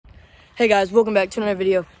Hey guys, welcome back to another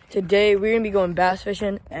video. Today we're gonna be going bass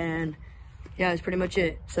fishing, and yeah, that's pretty much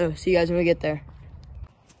it. So see you guys when we get there.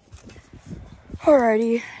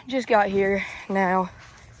 Alrighty, just got here now,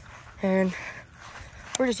 and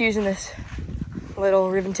we're just using this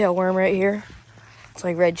little ribbon tail worm right here. It's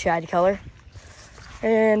like red shad color.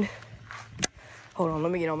 And hold on,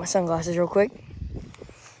 let me get on my sunglasses real quick.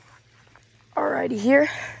 Alrighty, here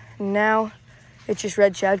now it's just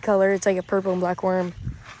red shad color. It's like a purple and black worm.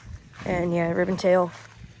 And yeah, ribbon tail.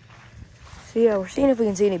 So yeah, we're seeing if we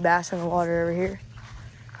can see any bass in the water over here.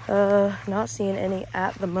 Not seeing any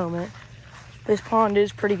at the moment. This pond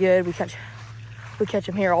is pretty good. We catch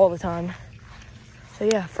them here all the time. So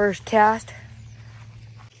yeah, first cast.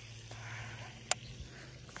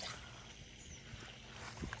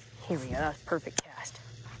 Here we go, that's perfect cast.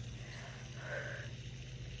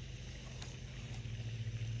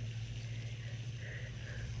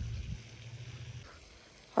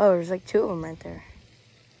 Oh, there's like two of them right there.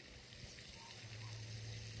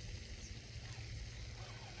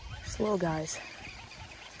 Slow guys.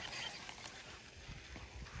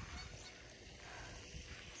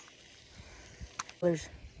 What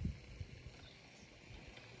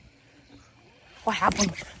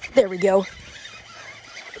happened? There we go.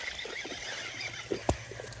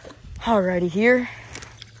 Alrighty, here.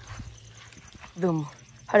 Boom.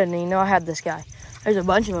 I didn't even know I had this guy. There's a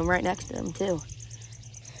bunch of them right next to him too.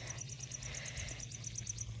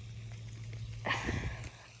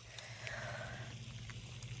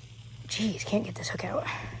 Jeez, can't get this hook out.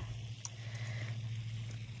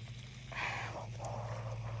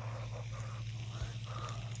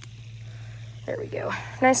 There we go.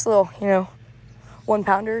 Nice little, 1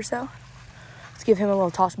 pounder or so. Let's give him a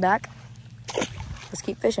little toss back. Let's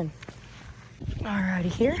keep fishing.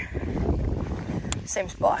 Alrighty, here. Same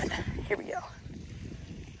spot. Here we go.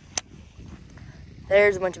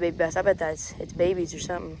 There's a bunch of baby bass. I bet it's babies or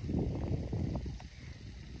something.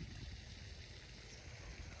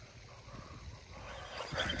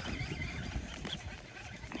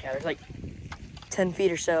 Yeah, there's like 10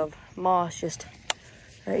 feet or so of moss just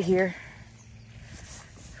right here.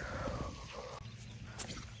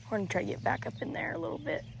 We're gonna try to get back up in there a little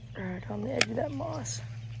bit, right on the edge of that moss.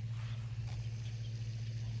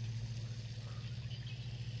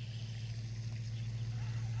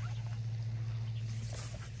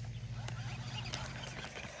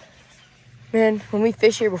 Man, when we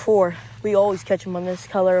fish here before, we always catch them on this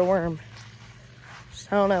color of worm.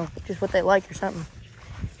 Just, I don't know, just what they like or something.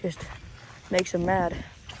 Just makes them mad.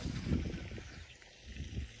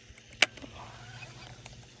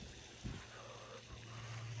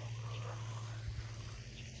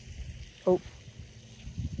 Oh,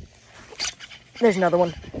 there's another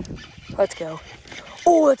one. Let's go.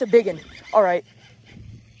 Oh, that's a big one. All right.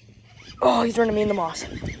 Oh, he's running me in the moss.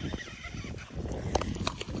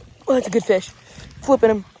 Oh, that's a good fish. Flipping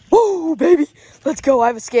him. Oh, baby. Let's go. I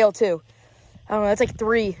have a scale too. I don't know. That's like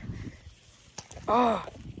 3. Oh,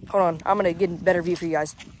 hold on. I'm going to get a better view for you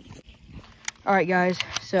guys. All right, guys.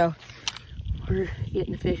 So we're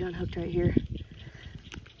getting the fish unhooked right here.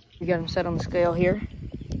 We got him set on the scale here.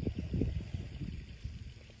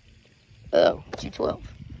 Oh, 212.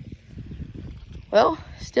 Well,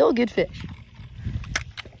 still a good fish.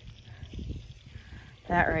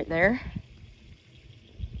 That right there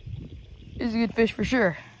is a good fish for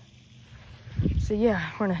sure. So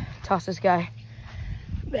yeah, we're gonna toss this guy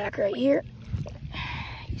back right here.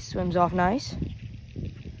 He swims off nice.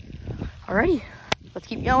 Alrighty, let's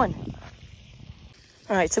keep going.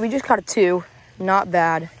 All right, so we just caught a 2, not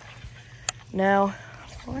bad. Now,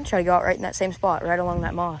 we're gonna try to go out right in that same spot, right along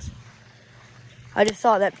that moss. I just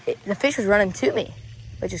saw that the fish was running to me,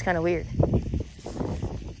 which is kind of weird.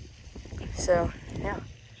 So, yeah,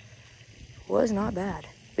 was not bad.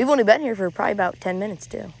 We've only been here for probably about 10 minutes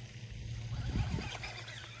too.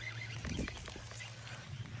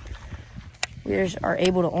 We just are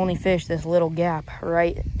able to only fish this little gap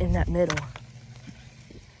right in that middle.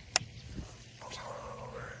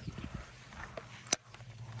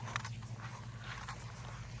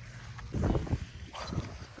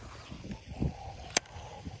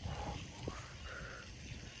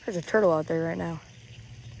 There's a turtle out there right now.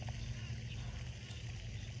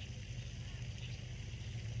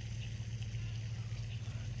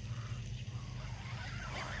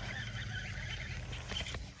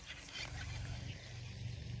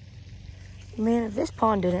 Man, if this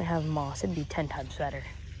pond didn't have moss, it'd be 10 times better.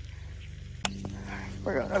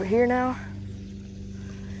 We're going over here now.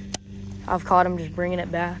 I've caught him just bringing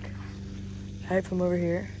it back. Right from over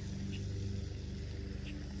here.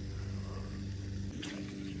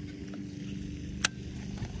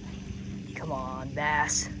 Come on,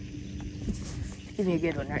 bass. Give me a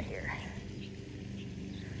good one right here.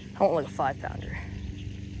 I want like a 5-pounder.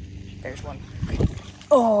 There's one.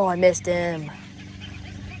 Oh, I missed him.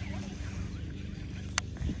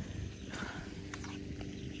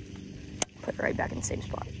 Put it right back in the same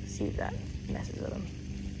spot. See if that messes with him.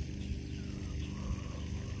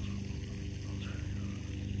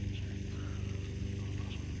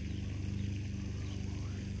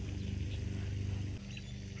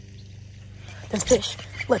 There's fish.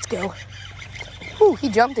 Let's go. Ooh, he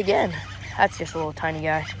jumped again. That's just a little tiny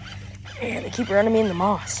guy. And they keep running me in the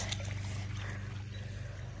moss.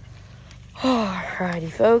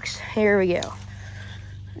 Alrighty, folks. Here we go.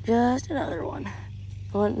 Just another one.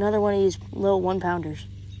 Another one of these little 1-pounders.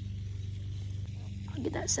 I'll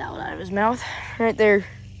get that salad out of his mouth. Right there.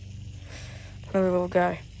 Another little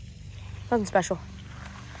guy. Nothing special.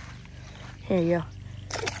 Here you go.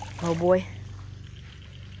 Oh boy.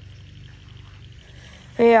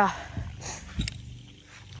 Yeah.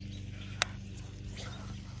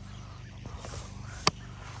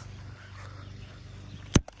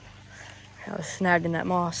 I was snagged in that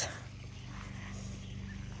moss.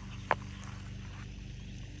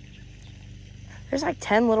 There's like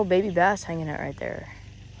 10 little baby bass hanging out right there.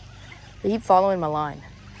 They keep following my line.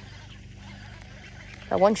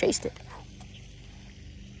 That one chased it.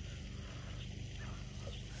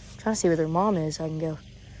 I'm trying to see where their mom is so I can go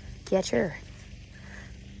catch her.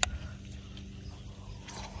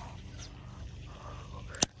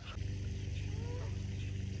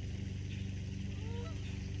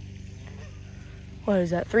 What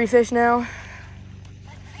is that, 3 fish now?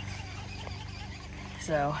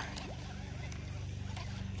 So,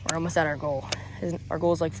 we're almost at our goal. Our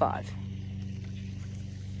goal is like 5.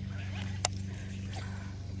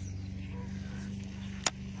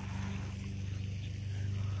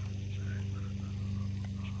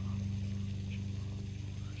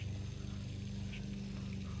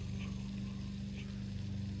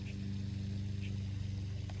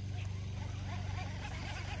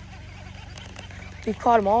 We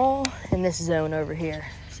caught them all in this zone over here,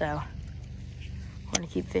 so we're gonna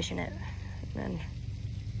keep fishing it. And then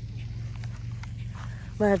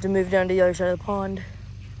might have to move down to the other side of the pond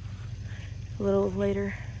a little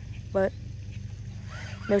later, but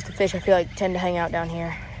most of the fish I feel like tend to hang out down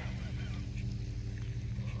here.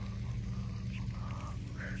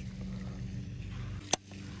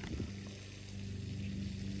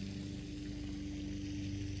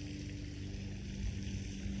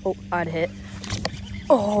 Oh, I'd hit.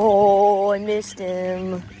 Oh, I missed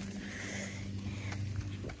him.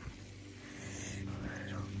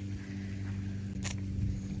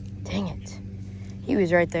 Dang it. He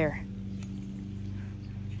was right there.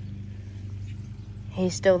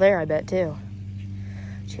 He's still there, I bet, too.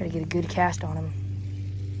 Just gotta get a good cast on him.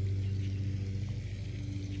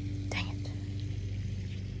 Dang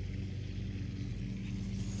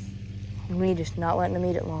it. Me just not letting him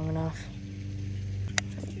eat it long enough.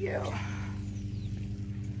 There we go.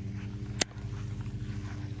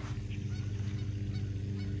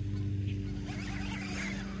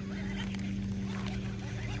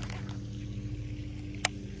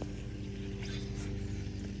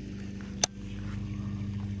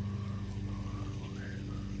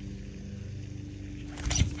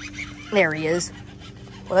 There he is.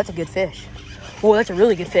 Well, that's a good fish. Oh, that's a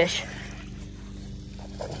really good fish.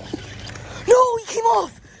 No, he came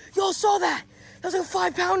off. Y'all saw that. That was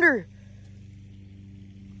like a 5-pounder.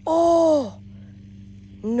 Oh,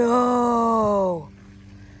 no.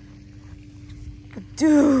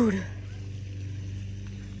 Dude.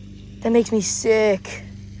 That makes me sick.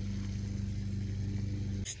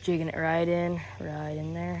 Just jigging it right in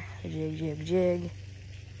there. Jig, jig, jig.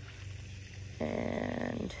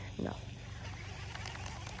 And no.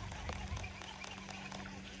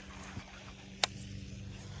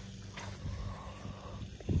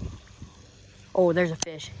 Oh, there's a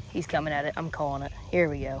fish. He's coming at it. I'm calling it. Here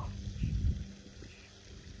we go.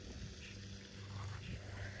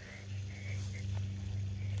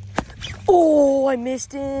 Oh, I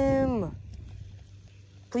missed him.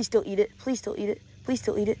 Please still eat it. Please still eat it. Please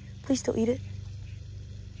still eat it. Please still eat it.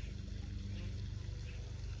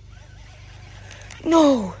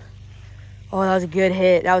 No. Oh, that was a good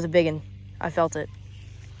hit. That was a big one. I felt it.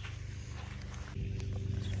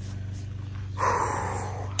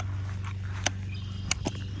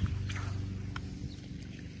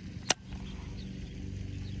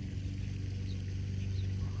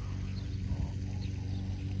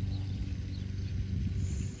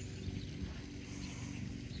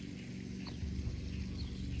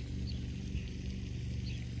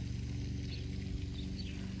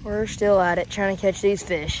 We're still at it, trying to catch these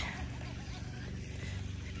fish.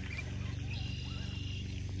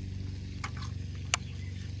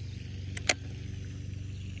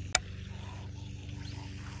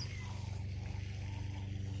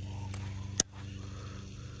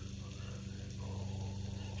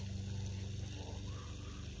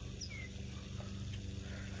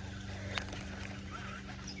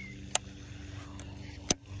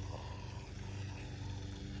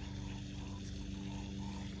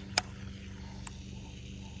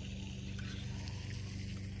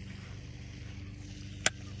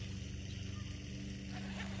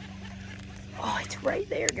 right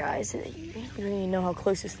there, guys. You don't even know how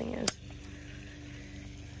close this thing is.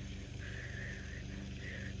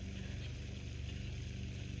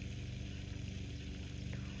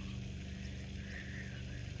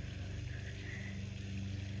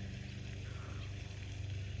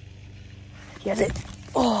 He has it.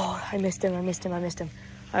 Oh, I missed him.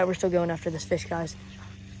 All right, we're still going after this fish, guys.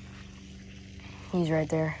 He's right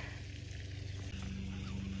there.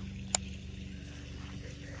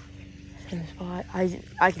 Same spot.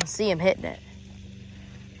 I can see him hitting it.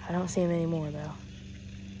 I don't see him anymore, though.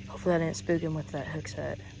 Hopefully I didn't spook him with that hook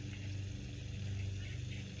set.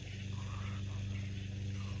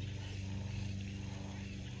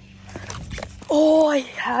 Oh, I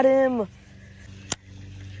had him.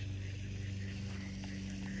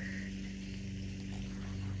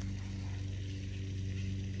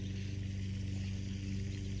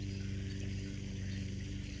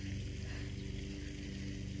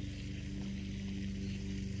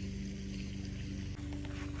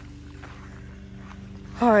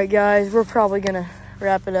 All right, guys, we're probably gonna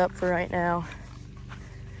wrap it up for right now.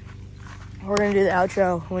 We're gonna do the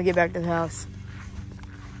outro when we get back to the house.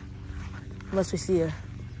 Unless we see a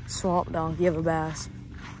swamp donkey of a bass.